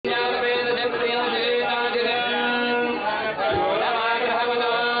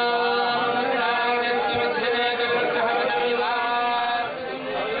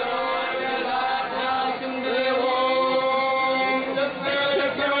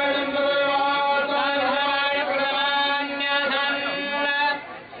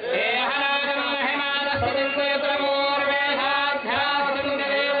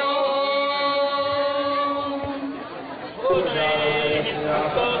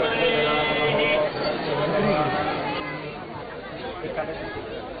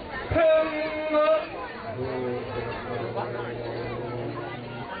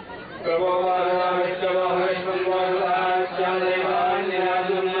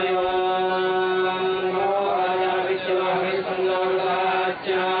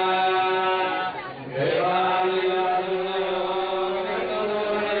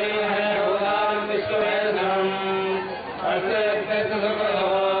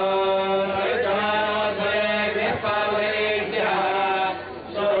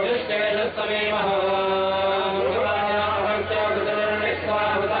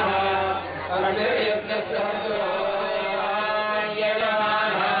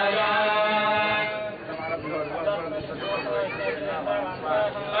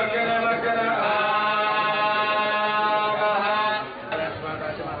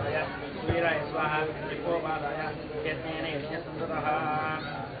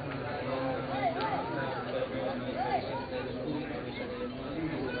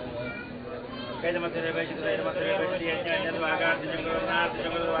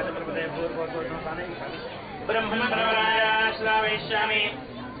ब्रह्मण प्रवराय श्रावयिष्यामि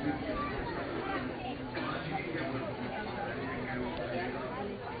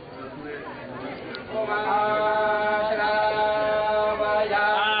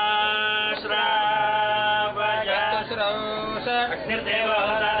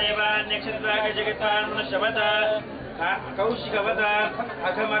शवत कौशिकवत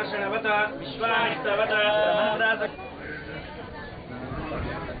अघमर्षणवत विश्वामित्रवत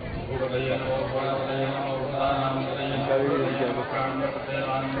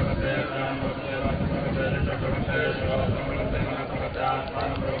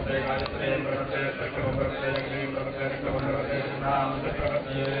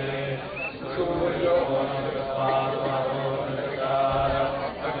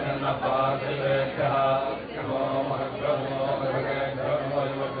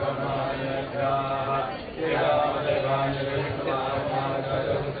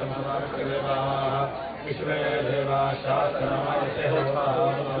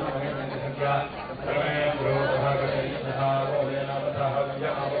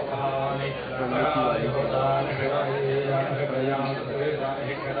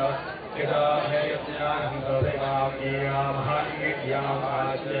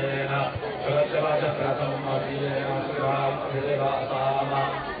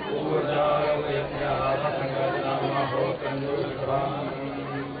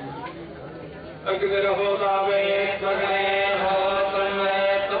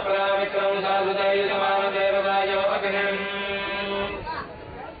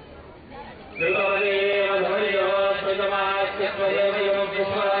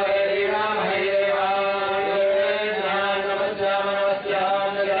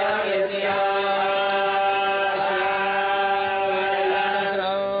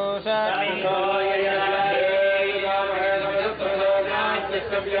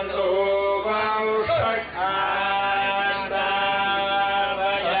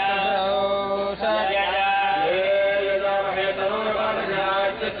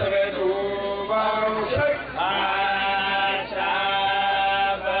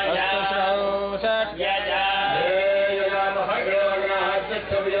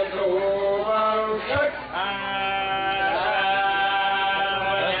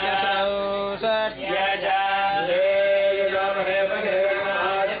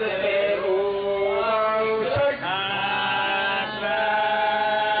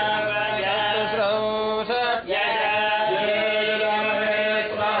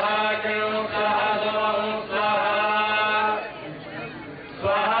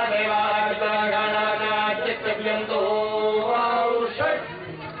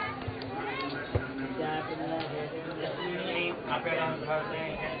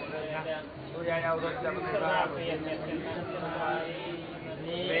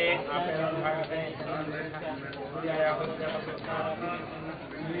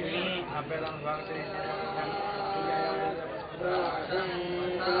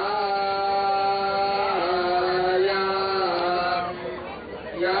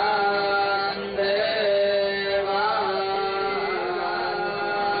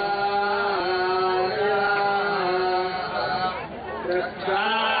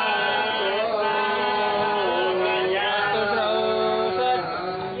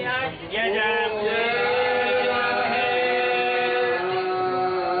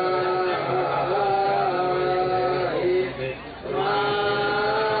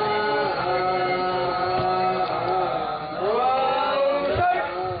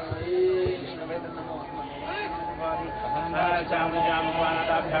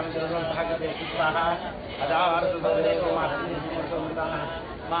कलाभ्यां सर्वभागते स्वाहा अदार्धदेव मातृमृताः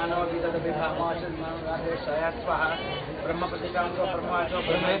मानव विदधविभामाशया स्वाहा ब्रह्मप्रतिकांतो ब्रह्माचो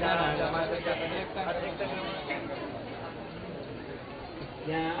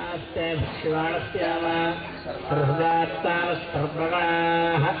ब्रह्मैतानास्ते शिवाणस्याम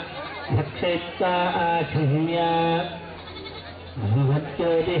सर्वदात्तानस्तर्पणाः भक्षयित्वा आखिन्या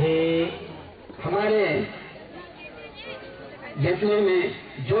भगवत्योतिः। हमारे यज्ञ में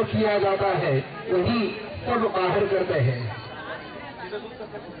जो किया जाता है वही सब बाहर करते हैं।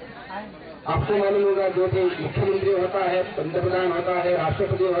 आपको मालूम होगा जो भी मुख्यमंत्री होता है, पंतप्रधान होता है,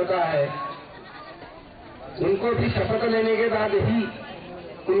 राष्ट्रपति होता है, उनको भी शपथ लेने के बाद ही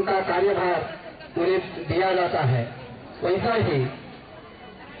उनका कार्यभार उन्हें दिया जाता है। वैसा ही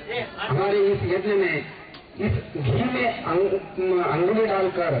हमारे इस यज्ञ में इस घी में अंगुली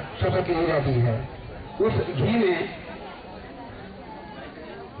डालकर शपथ ली जाती है। उस घी में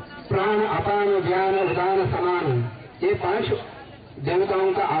प्राण, अपान, ज्ञान, उदान, समान ये 5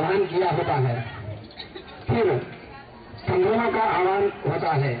 देवताओं का आह्वान किया होता है। फिर चंद्रमा का आह्वान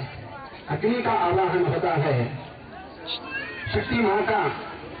होता है, अग्नि का आवाहन होता है, शक्ति मां का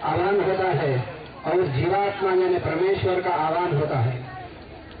आह्वान होता है और जीवात्मा यानी परमेश्वर का आह्वान होता है।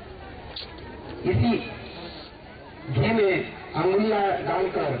 इसी घी में अंगुलियां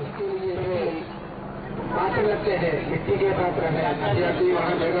डालकर पात्र लगते हैं। मिट्टी के पात्र है, आदि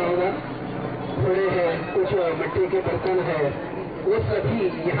वहां जगह होगा, थोड़े है, कुछ मिट्टी के बर्तन है, वो सभी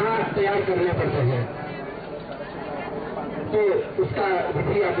यहाँ तैयार करने पड़ते हैं। तो उसका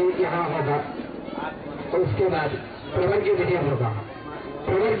विधि अभी यहाँ होगा और उसके बाद प्रवर की विधि होगा।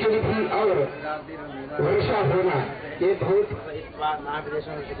 प्रवर की विधि और वर्षा होना ये बहुत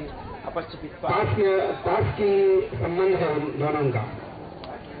पास की संबंध है उन दोनों का।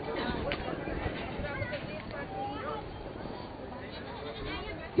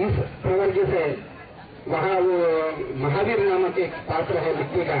 इस प्रवर्ग से वहाँ वो महावीर नामक एक पात्र है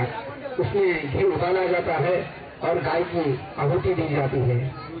मिट्टी का, उसमें घी उबाला जाता है और गाय की आहुति दी जाती है।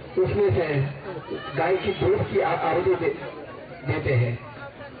 उसमें से गाय की दूध की आहुति देते हैं।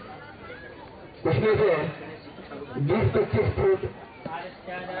 उसमें से 20-25 फुट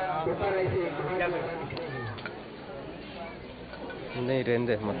ऊपर ऐसे नहीं रहने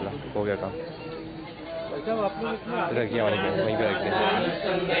दे, मतलब हो गया काम। रखिए वहीं पे रखते हैं।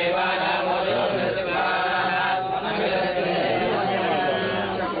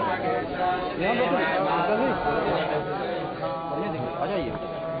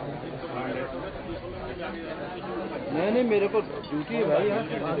 नहीं मेरे को ड्यूटी है भाई, यहाँ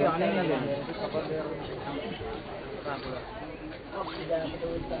आगे आने नहीं देंगे।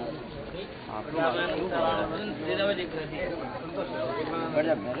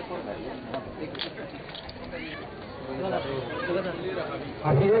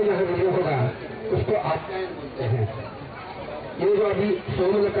 अभी जो विजय होगा उसको आत्माएं बोलते हैं। ये जो अभी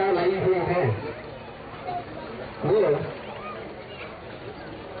सोमलता लाई हुई है वो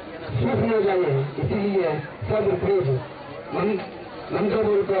सूख न जाए, इसीलिए सब भेद मंत्र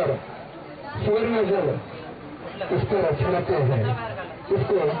बोलकर स्वर्ण जल उसको रक्षाते हैं,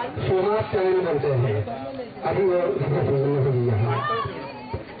 उसको सोमाप्यायन बोलते हैं। अभी वो होगी यहाँ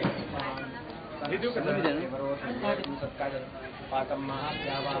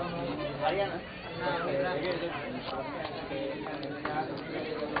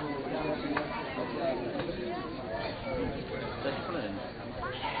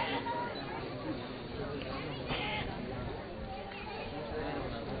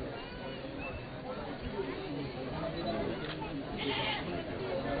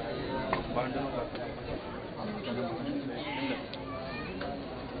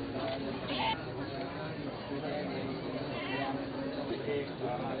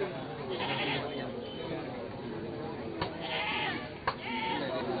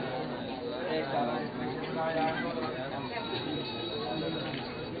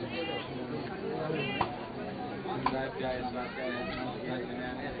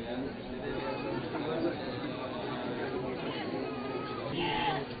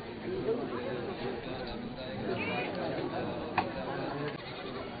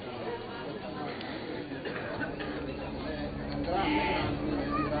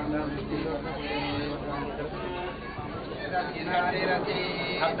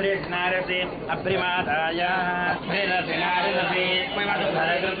अभ्रिष्णारसे अभ्रिमादायाः अभ्रिरसिनारिरसि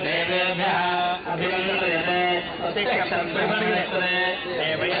भरतृदेवेभ्यः अभिवन्दते प्रतिक्षत्रभिमन्यस्ते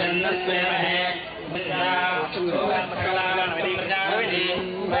देवैरन्नस्वेमहे प्रजाविधि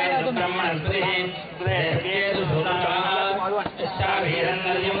ब्रह्मणस्पतिः देवकेतु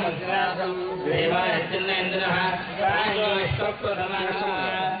शाभिरन्नर्यं देवायश्चिन्नेन्द्रः राजो विश्वप्रथमः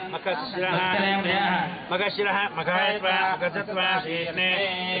मकशिरः मकशिरः मकायत्वा मकसत्वा शीर्णे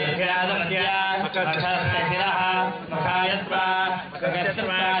दृढ्यादमद्य मकच्छस्थिरः मकायत्वा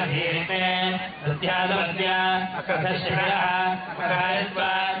मकसत्वा शीर्णे दृढ्यादमद्य मकच्छस्थिरः मकायत्वा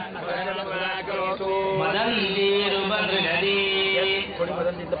मदन्तीरुपदृगदी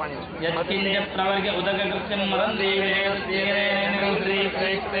यत्किञ्च प्रवर्ग उदककृत्यं मदन्तीरेण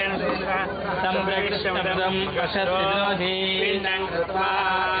सम्प्रेक्ष्यमदं कषत्रोधि पिण्डं कृत्वा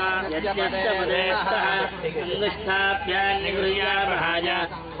यच्चपदेस्तः निष्ठाप्य निगृह्यापहाय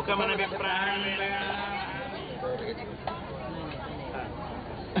मुखमनभिप्राण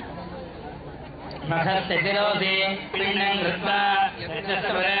मखस्थिरोधि पिण्डं कृत्वा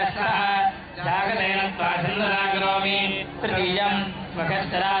यच्चपदेस्तः जागतेन स्वाधन्दना करोमि तृतीयं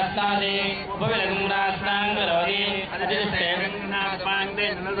मखस्तरास्नादि उपविलग्नास्नां करोति अतिष्ठेनास्माङ्गे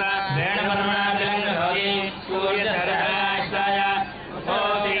वेणपर्वणादिलं करोति सूर्यधराश्राय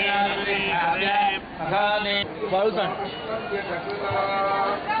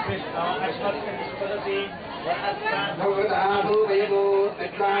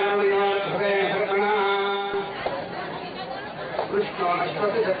कृष्ण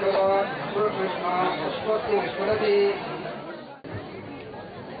अश्वति कृष्ण अश्वति निष्पदति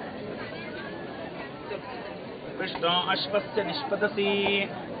कृष्ण अश्वस्य निष्पदति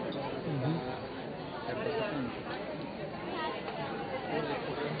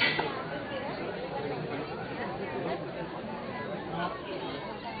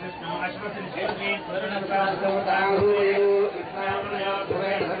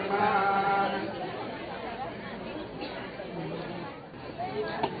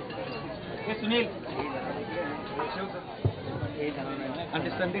सुनील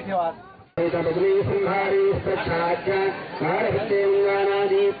अंडरस्टैंडिंग है बात एतदग्नि संहारी प्रख्यात्य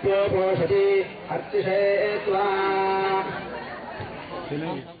नारहितेङ्गानादीप्योपोषति अर्चिषेत्वा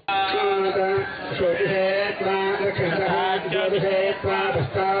शोतिषेत्वा दक्षिणतः ज्योतिषेत्वा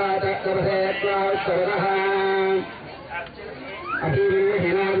पश्चात् कवसेत्वा उत्तरतः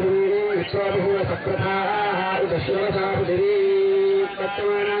अभिविहीनाभिः विश्वाबहुलसप्रथाः उदश्रवसा पृथिवी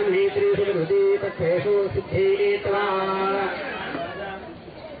तत्त्वानां नेत्रीषु विभृति तत्त्वेषु सिद्धीत्वा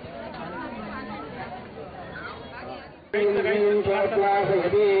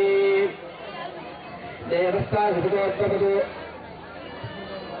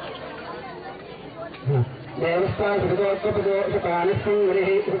देवस्थापदो शपानिस्सङ्गरिः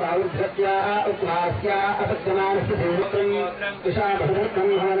उपावृद्धत्या उद्भास्या अपद्यमानस्य देवत्रम्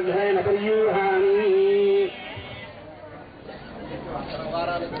विशापहृतम् हर्धेन पर्यूहामि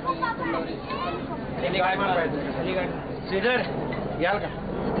श्रीधर यार का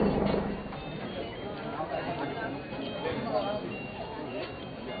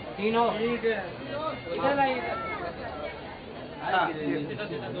तीनों ठीक है इधर आइए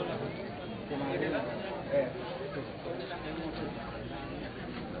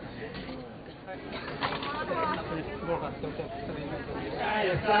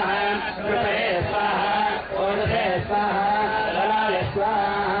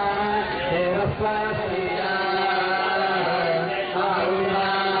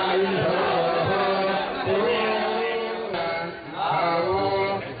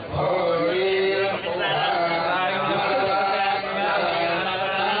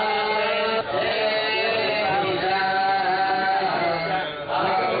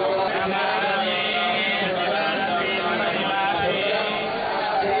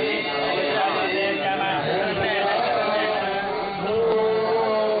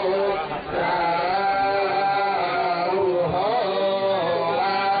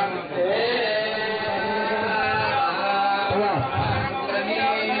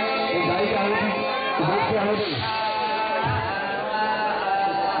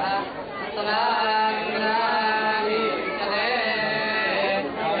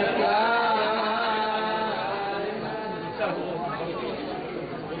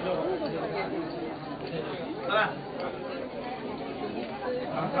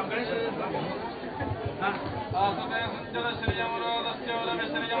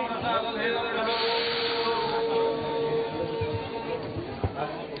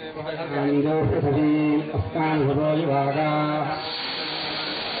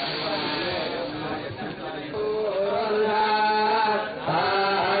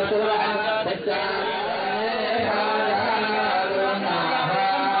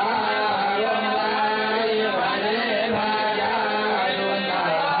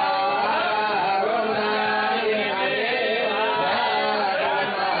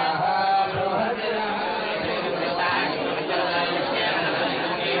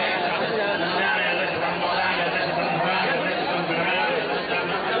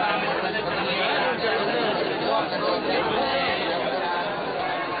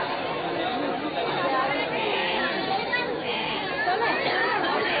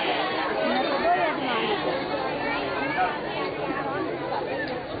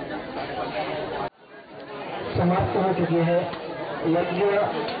समाप्त हो चुकी है। यज्ञ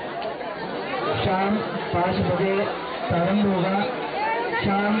शाम 5 बजे प्रारंभ होगा।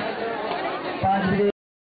 शाम 5 बजे